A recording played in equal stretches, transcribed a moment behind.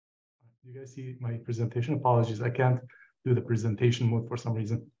You guys see my presentation? Apologies, I can't do the presentation mode for some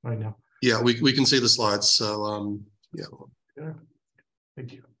reason right now. Yeah, we can see the slides. So yeah.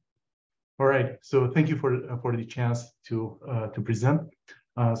 Thank you. All right, so thank you for the chance to present.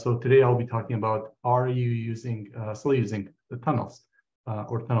 So today I'll be talking about, are you still using the tunnels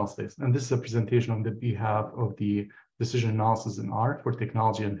or tunnel states? And this is a presentation on the behalf of the Decision Analysis in R for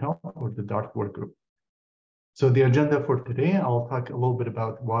Technology and Health, or the DART work group. So the agenda for today, I'll talk a little bit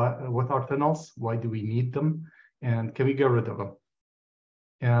about what are tunnels, why do we need them, and can we get rid of them?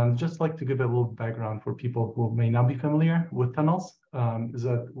 And just like to give a little background for people who may not be familiar with tunnels, is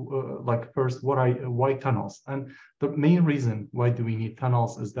that like first, why tunnels? And the main reason why do we need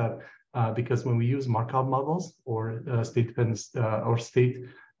tunnels is that because when we use Markov models or state-dependent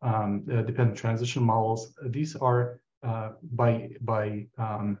dependent transition models, these are by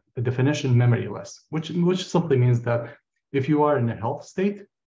definition memoryless, which simply means that if you are in a health state,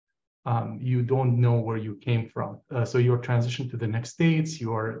 you don't know where you came from. So your transition to the next states,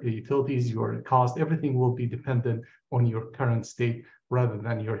 your utilities, your cost, everything will be dependent on your current state rather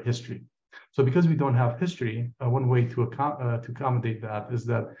than your history. So because we don't have history, one way to accommodate that is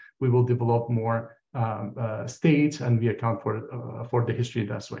that we will develop more states, and we account for the history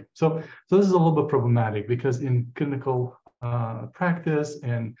that way. So this is a little bit problematic, because in clinical practice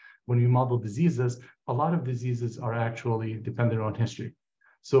and when we model diseases, a lot of diseases are actually dependent on history.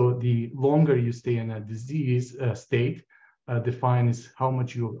 So the longer you stay in a disease state defines how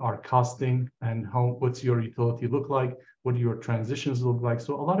much you are costing and what's your utility look like, what do your transitions look like.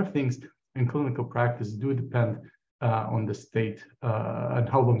 So a lot of things in clinical practice do depend on the state and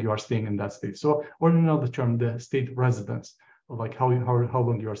how long you are staying in that state. So, or another term, the state residence, like how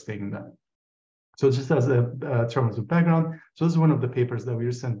long you are staying in that. So just as a terms of background, so this is one of the papers that we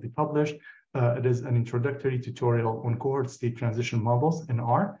recently published. It is an introductory tutorial on cohort state transition models in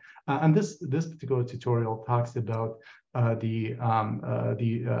R. And this particular tutorial talks about the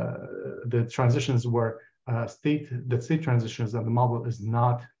transitions where state transitions and the model is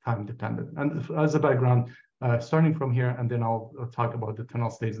not time dependent. And as a background, starting from here, and then I'll talk about the tunnel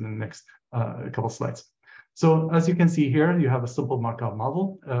states in the next couple slides. So as you can see here, you have a simple Markov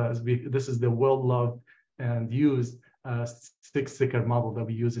model. This is the well-loved and used six-sticker model that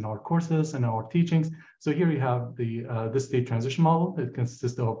we use in our courses and our teachings. So here you have this state transition model. It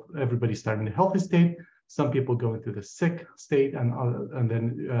consists of everybody starting in a healthy state. Some people go into the sick state and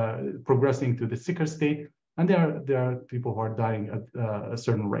then progressing to the sicker state. And there are people who are dying at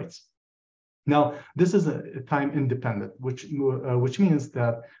certain rates. Now, this is a time independent, which means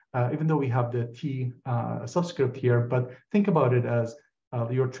that even though we have the T subscript here, but think about it as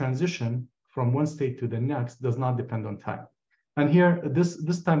your transition from one state to the next does not depend on time. And here,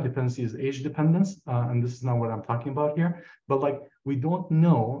 this time dependency is age dependence, and this is not what I'm talking about here. But like, we don't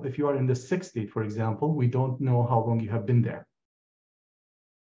know if you are in the sixth state, for example, we don't know how long you have been there.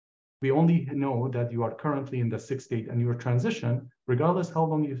 We only know that you are currently in the sixth state, and your transition, regardless how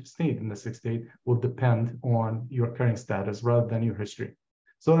long you've stayed in the sixth state, will depend on your current status rather than your history.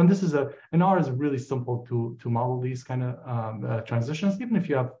 So, and this is in R is really simple to model these kind of transitions, even if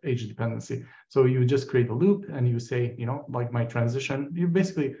you have age dependency. So you just create a loop and you say, like my transition, you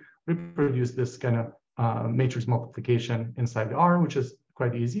basically reproduce this kind of matrix multiplication inside the R, which is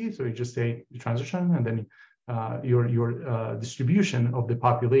quite easy. So you just say the transition, and then your distribution of the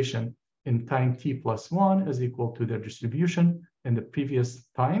population in time t plus 1 is equal to the distribution in the previous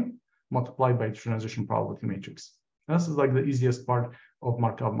time multiplied by the transition probability matrix. This is like the easiest part of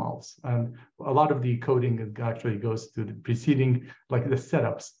Markov models. And a lot of the coding actually goes to the preceding, like the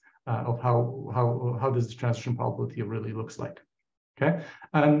setups of how does the transition probability really looks like. Okay,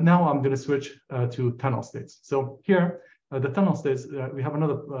 and now I'm going to switch to tunnel states. So here, the tunnel states, we have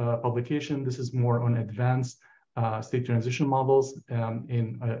another publication. This is more on advanced state transition models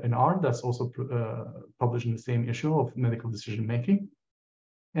in R. That's also published in the same issue of medical decision making.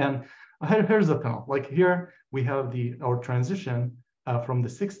 And here's the tunnel. Like here, we have our transition from the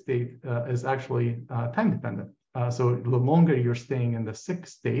sixth state is actually time dependent. So the longer you're staying in the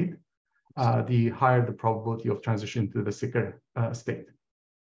sixth state, the higher the probability of transition to the sicker state.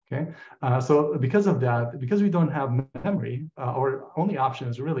 Okay, so because of that, because we don't have memory, our only option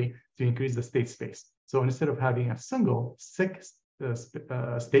is really to increase the state space. So instead of having a single sick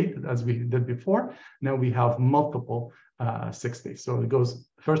state as we did before, now we have multiple sick states. So it goes,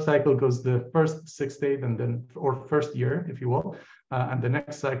 first cycle goes the first sick state, and then, or first year, if you will, and the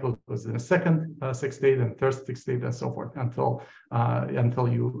next cycle goes in the second sick state and third sick state and so forth until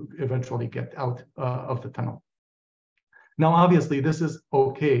you eventually get out of the tunnel. Now, obviously, this is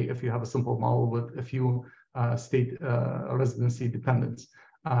okay if you have a simple model with a few state residency dependence.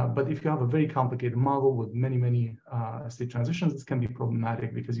 But if you have a very complicated model with many state transitions, this can be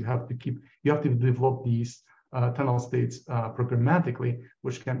problematic because you have to develop these tunnel states programmatically,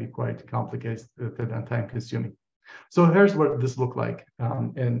 which can be quite complicated and time consuming. So here's what this looks like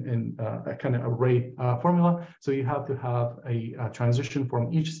in a kind of array formula. So you have to have a transition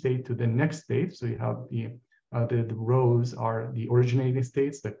from each state to the next state. So you have the rows are the originating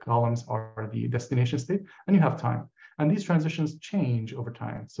states, the columns are the destination state, and you have time. And these transitions change over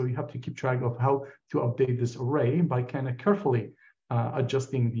time. So you have to keep track of how to update this array by kind of carefully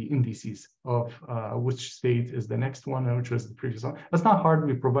adjusting the indices of which state is the next one and which was the previous one. It's not hard.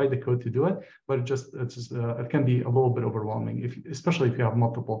 We provide the code to do it, but it can be a little bit overwhelming, especially if you have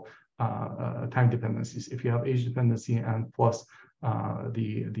multiple time dependencies. If you have age dependency and plus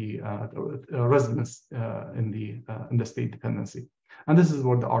the residence in the state dependency. And this is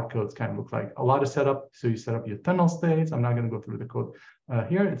what the R codes kind of look like. A lot of setup. So you set up your tunnel states. I'm not going to go through the code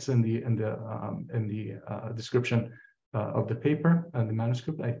here. It's in the description of the paper and the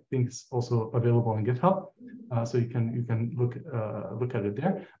manuscript. I think it's also available on GitHub, so you can look at it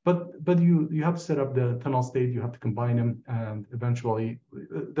there. But you have to set up the tunnel state. You have to combine them, and eventually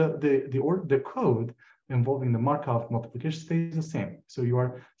the code involving the Markov multiplication stays the same. So you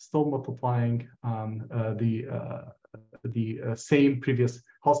are still multiplying the same previous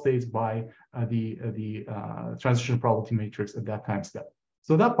Hall states by the transition probability matrix at that time step.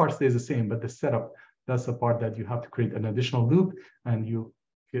 So that part stays the same, but the setup, that's the part that you have to create an additional loop, and you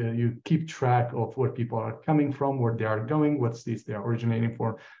keep track of where people are coming from, where they are going, what states they are originating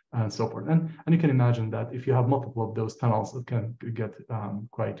for, and so forth. And you can imagine that if you have multiple of those tunnels, it can get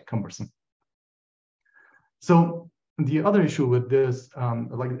quite cumbersome. So the other issue with this,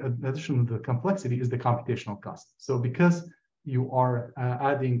 like in addition to the complexity, is the computational cost. So because you are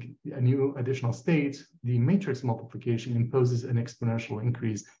adding a new additional states, the matrix multiplication imposes an exponential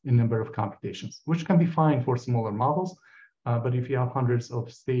increase in number of computations, which can be fine for smaller models. But if you have hundreds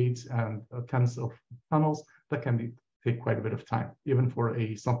of states and tens of tunnels, that can take quite a bit of time, even for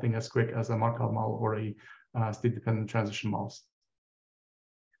something as quick as a Markov model or a state-dependent transition models.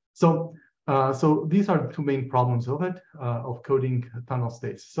 So these are the two main problems of coding tunnel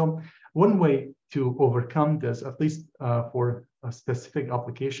states. So one way to overcome this, at least for specific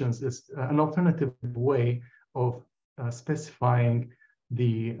applications, is an alternative way of specifying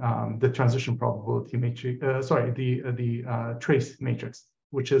the transition probability matrix. The trace matrix,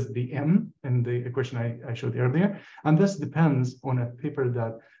 which is the M in the equation I showed earlier. And this depends on a paper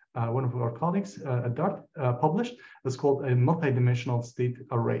that one of our colleagues at DART published. It's called a multidimensional state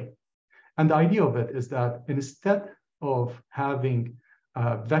array. And the idea of it is that instead of having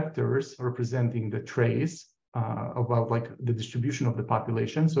vectors representing the trace about like the distribution of the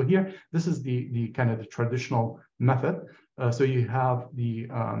population. So here, this is the kind of the traditional method. So you have the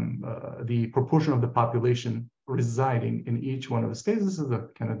proportion of the population residing in each one of the states. This is the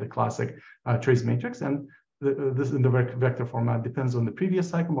kind of the classic trace matrix, and this in the vector format depends on the previous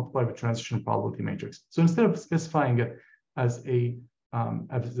cycle multiplied with transition probability matrix. So instead of specifying it as a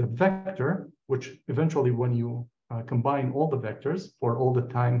vector, which eventually when you combine all the vectors for all the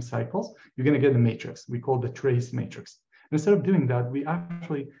time cycles, you're going to get a matrix. We call the trace matrix. Instead of doing that, we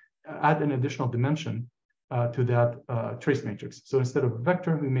actually add an additional dimension to that trace matrix. So instead of a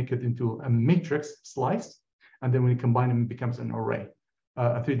vector, we make it into a matrix slice, and then when you combine them, it becomes an array,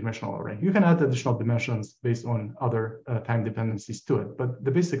 a three-dimensional array. You can add additional dimensions based on other time dependencies to it, but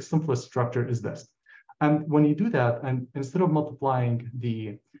the basic simplest structure is this. And when you do that, and instead of multiplying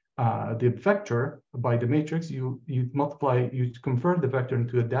the vector by the matrix, you convert the vector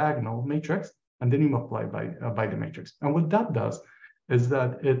into a diagonal matrix, and then you multiply by the matrix. And what that does is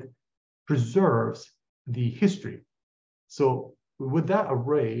that it preserves the history. So with that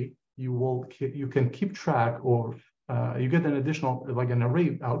array, you can keep track of, you get an additional, like an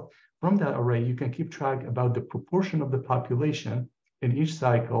array out. From that array, you can keep track about the proportion of the population in each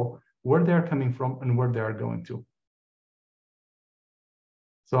cycle, where they're coming from and where they are going to.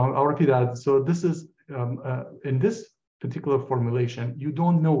 So I'll repeat that. So this is, in this particular formulation, you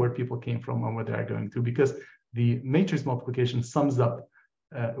don't know where people came from and where they are going to, because the matrix multiplication sums up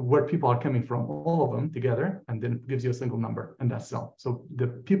where people are coming from, all of them together, and then it gives you a single number, and that's all. So the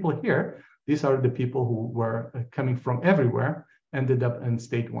people here, these are the people who were coming from everywhere, ended up in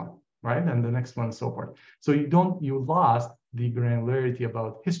state one, right? And the next one and so forth. So you lost the granularity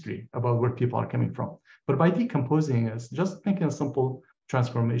about history, about where people are coming from. But by decomposing it, just making a simple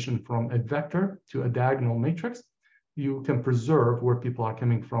transformation from a vector to a diagonal matrix, you can preserve where people are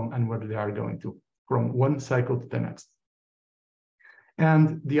coming from and where they are going to, from one cycle to the next.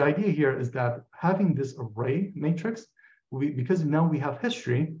 And the idea here is that having this array matrix because now we have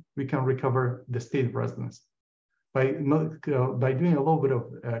history, we can recover the state of residence. By doing a little bit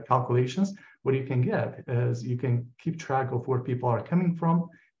of calculations, what you can get is you can keep track of where people are coming from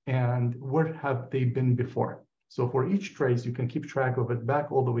and where have they been before. So for each trace, you can keep track of it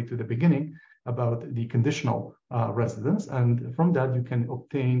back all the way to the beginning about the conditional residence. And from that, you can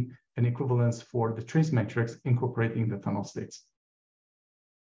obtain an equivalence for the trace matrix incorporating the tunnel states.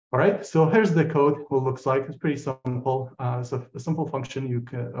 All right, so here's the code. What it looks like. It's pretty simple. So a simple function you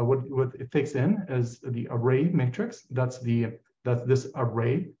can what it takes in is the array matrix. That's this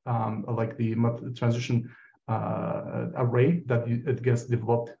array, like the transition array that it gets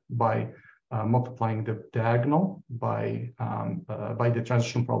developed by multiplying the diagonal by the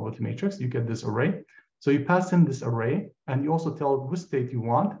transition probability matrix. You get this array. So you pass in this array, and you also tell it which state you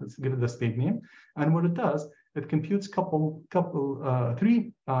want. Let's give it the state name, and what it does. It computes three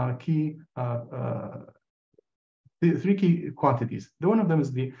key quantities. One of them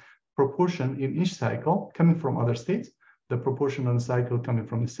is the proportion in each cycle coming from other states, the proportion on the cycle coming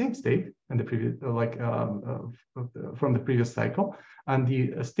from the same state and the previous, from the previous cycle, and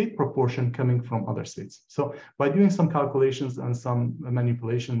the state proportion coming from other states. So by doing some calculations and some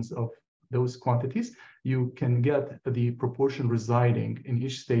manipulations of those quantities, you can get the proportion residing in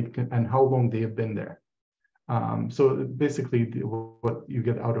each state and how long they have been there. So basically, what you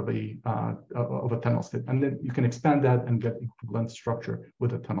get out of a tunnel state, and then you can expand that and get equivalent structure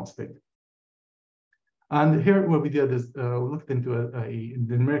with a tunnel state. And here, what we did is we looked into a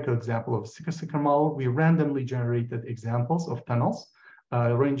numerical example of a model. We randomly generated examples of tunnels,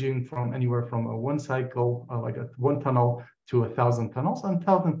 ranging from anywhere from one cycle, one tunnel, to 1,000 tunnels. And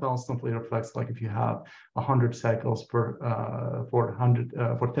 1,000 tunnels simply reflects like if you have 100 cycles for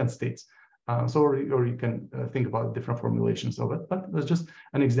 10 states. Or you can think about different formulations of it, but it's just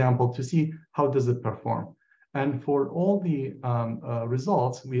an example to see how does it perform. And for all the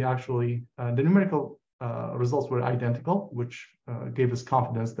results, we actually, the numerical results were identical, which gave us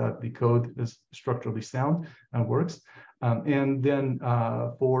confidence that the code is structurally sound and works. And then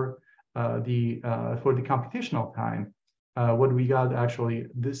for the computational time, what we got actually,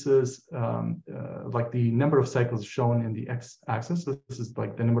 this is like the number of cycles shown in the x-axis. So this is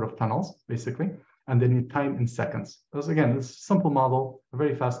like the number of tunnels, basically, and then the time in seconds. Because again, it's a simple model, a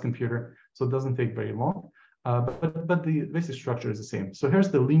very fast computer, so it doesn't take very long. But the basic structure is the same. So here's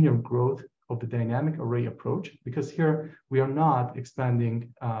the linear growth of the dynamic array approach, because here we are not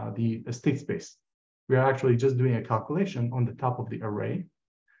expanding the state space. We are actually just doing a calculation on the top of the array.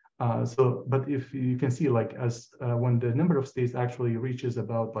 But if you can see, like as when the number of states actually reaches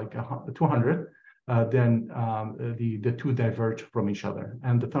about like 200, then the two diverge from each other,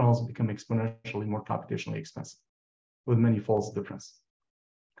 and the tunnels become exponentially more computationally expensive with many folds difference.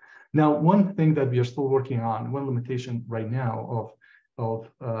 Now, one thing that we are still working on, one limitation right now of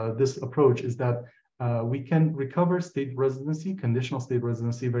this approach is that we can recover state residency, conditional state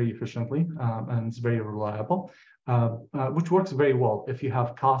residency very efficiently, and it's very reliable. Which works very well if you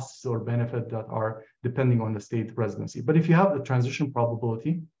have costs or benefit that are depending on the state residency. But if you have the transition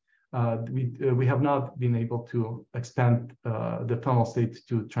probability, we have not been able to expand the tunnel state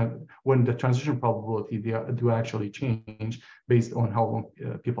to when the transition probability do actually change based on how long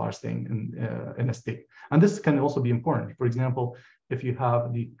people are staying in a state. And this can also be important. For example, if you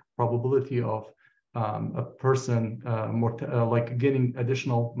have the probability of a person like getting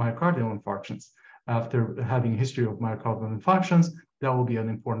additional myocardial infarctions after having a history of myocardial infarctions, that will be an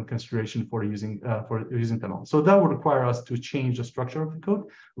important consideration for using tunnel. So that would require us to change the structure of the code.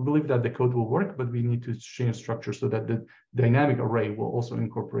 We believe that the code will work, but we need to change structure so that the dynamic array will also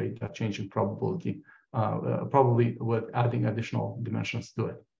incorporate that change in probability, probably with adding additional dimensions to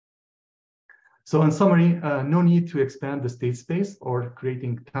it. So in summary, no need to expand the state space or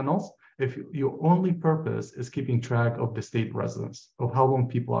creating tunnels if your only purpose is keeping track of the state residence, of how long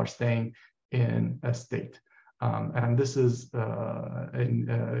people are staying in a state. And this is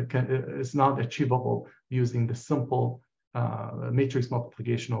it's not achievable using the simple matrix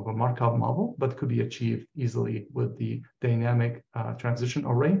multiplication of a Markov model, but could be achieved easily with the dynamic transition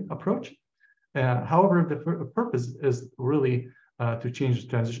array approach. However, the purpose is really to change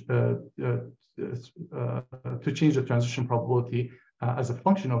the transition probability as a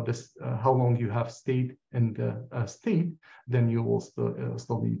function of this, how long you have stayed in the state, then you will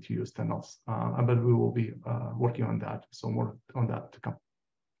still need to use tunnels. But we will be working on that, so more on that to come.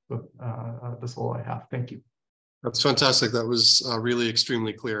 So that's all I have. Thank you. That's fantastic. That was really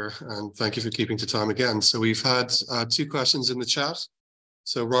extremely clear, and thank you for keeping to time again. So we've had two questions in the chat.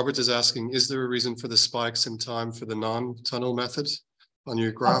 So Robert is asking, is there a reason for the spikes in time for the non-tunnel method on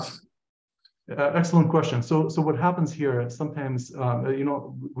your graph? Excellent question. So what happens here, sometimes,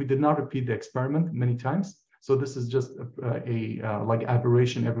 we did not repeat the experiment many times. So this is just like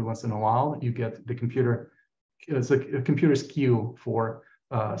aberration every once in a while. You get the computer, it's a computer's queue for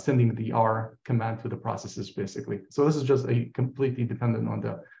sending the R command to the processors, basically. So this is just a completely dependent on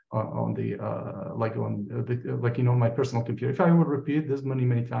my personal computer. If I would repeat this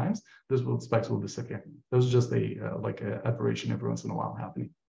many times, spikes will disappear. This is just a aberration every once in a while happening.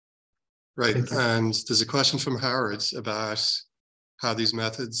 Right, and there's a question from Howard about how these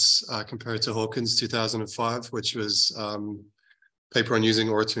methods compare to Hawkins 2005, which was paper on using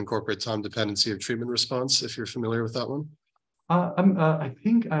OR to incorporate time dependency of treatment response, if you're familiar with that one. I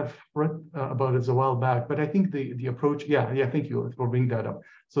think I've read about it a while back, but I think the approach, thank you for bringing that up.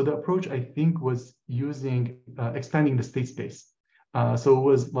 So the approach, I think, was using expanding the state space. So it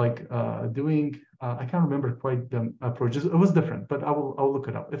was like doing, I can't remember quite the approaches. It was different, but I'll look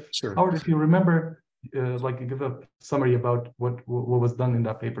it up. Sure. Howard, if you remember, give a summary about what was done in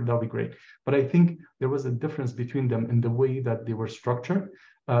that paper, that'll be great. But I think there was a difference between them in the way that they were structured.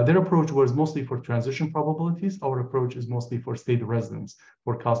 Their approach was mostly for transition probabilities. Our approach is mostly for state residence,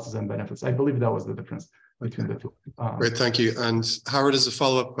 for costs and benefits. I believe that was the difference between the two. Great, thank you. And Howard has a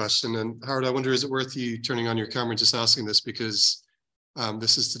follow-up question. And Howard, I wonder, is it worth you turning on your camera and just asking this, because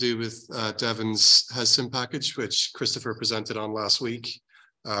this is to do with Devon's HESSIM package, which Christopher presented on last week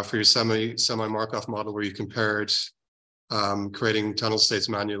for your semi Markov model, where you compared creating tunnel states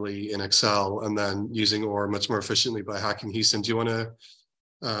manually in Excel and then using OR much more efficiently by hacking HESSIM. Do you want to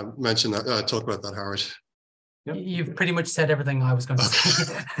mention that, talk about that, Howard? Yep. You've pretty much said everything I was going to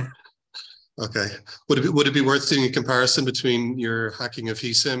say. Okay. Would it be worth doing a comparison between your hacking of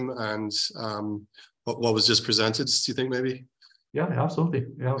HESSIM and what was just presented, do you think, maybe? Yeah, absolutely.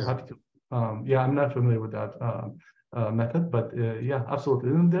 Yeah, I'm happy to. I'm not familiar with that method, but yeah,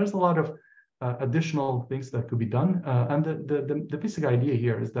 absolutely. And there's a lot of additional things that could be done. And the basic idea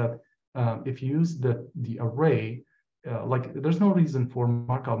here is that if you use the array, there's no reason for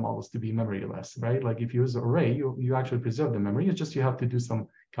Markov models to be memoryless, right? Like if you use array, you actually preserve the memory. It's just you have to do some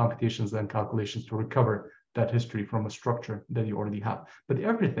computations and calculations to recover that history from a structure that you already have. But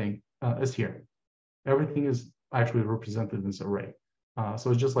everything is here. Everything is actually represented in this array.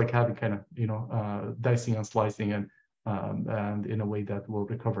 So it's just like having kind of, dicing and slicing and in a way that will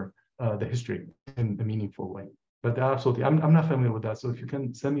recover the history in a meaningful way. But absolutely, I'm not familiar with that. So if you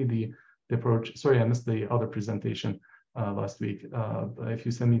can send me the approach. Sorry, I missed the other presentation last week. If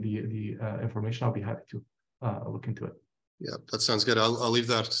you send me the information, I'll be happy to look into it. Yeah, that sounds good. I'll leave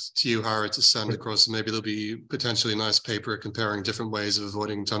that to you, Howard, to send across. Maybe there'll be potentially a nice paper comparing different ways of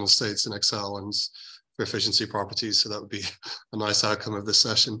avoiding tunnel states in Excel and for efficiency properties. So that would be a nice outcome of this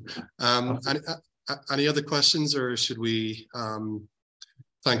session. Any other questions, or should we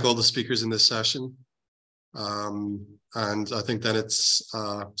thank all the speakers in this session? And I think then it's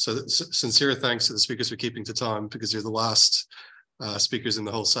sincere thanks to the speakers for keeping to time, because you're the last speakers in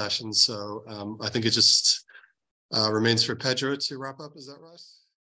the whole session. So I think it just remains for Pedro to wrap up. Is that right?